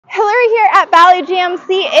at Valley GMC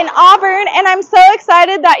in Auburn, and I'm so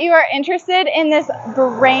excited that you are interested in this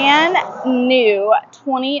brand new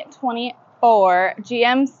 2024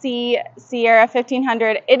 GMC Sierra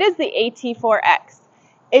 1500. It is the AT4X.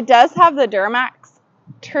 It does have the Duramax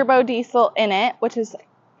turbo diesel in it, which is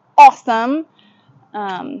awesome.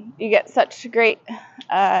 You get such great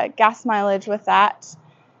gas mileage with that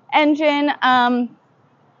engine.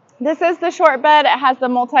 This is the short bed. It has the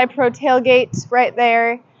multi-pro tailgate right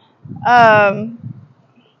there.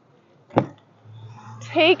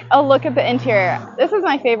 Take a look at the interior. This is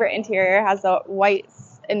my favorite interior. It has the white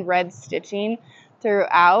and red stitching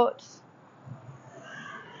throughout.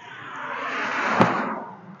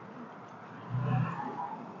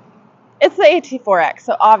 It's the AT4X,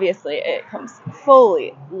 so obviously it comes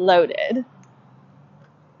fully loaded.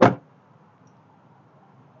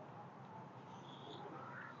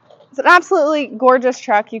 It's an absolutely gorgeous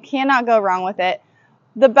truck. You cannot go wrong with it.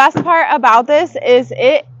 The best part about this is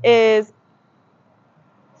it is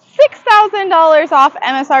 $6,000 off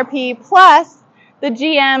MSRP plus the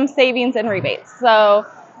GM savings and rebates. So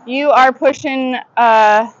you are pushing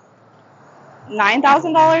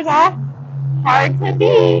 $9,000 off. Hard to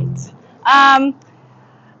beat. I'm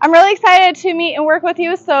really excited to meet and work with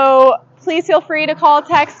you, so please feel free to call,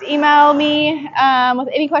 text, email me with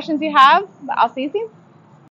any questions you have. I'll see you soon.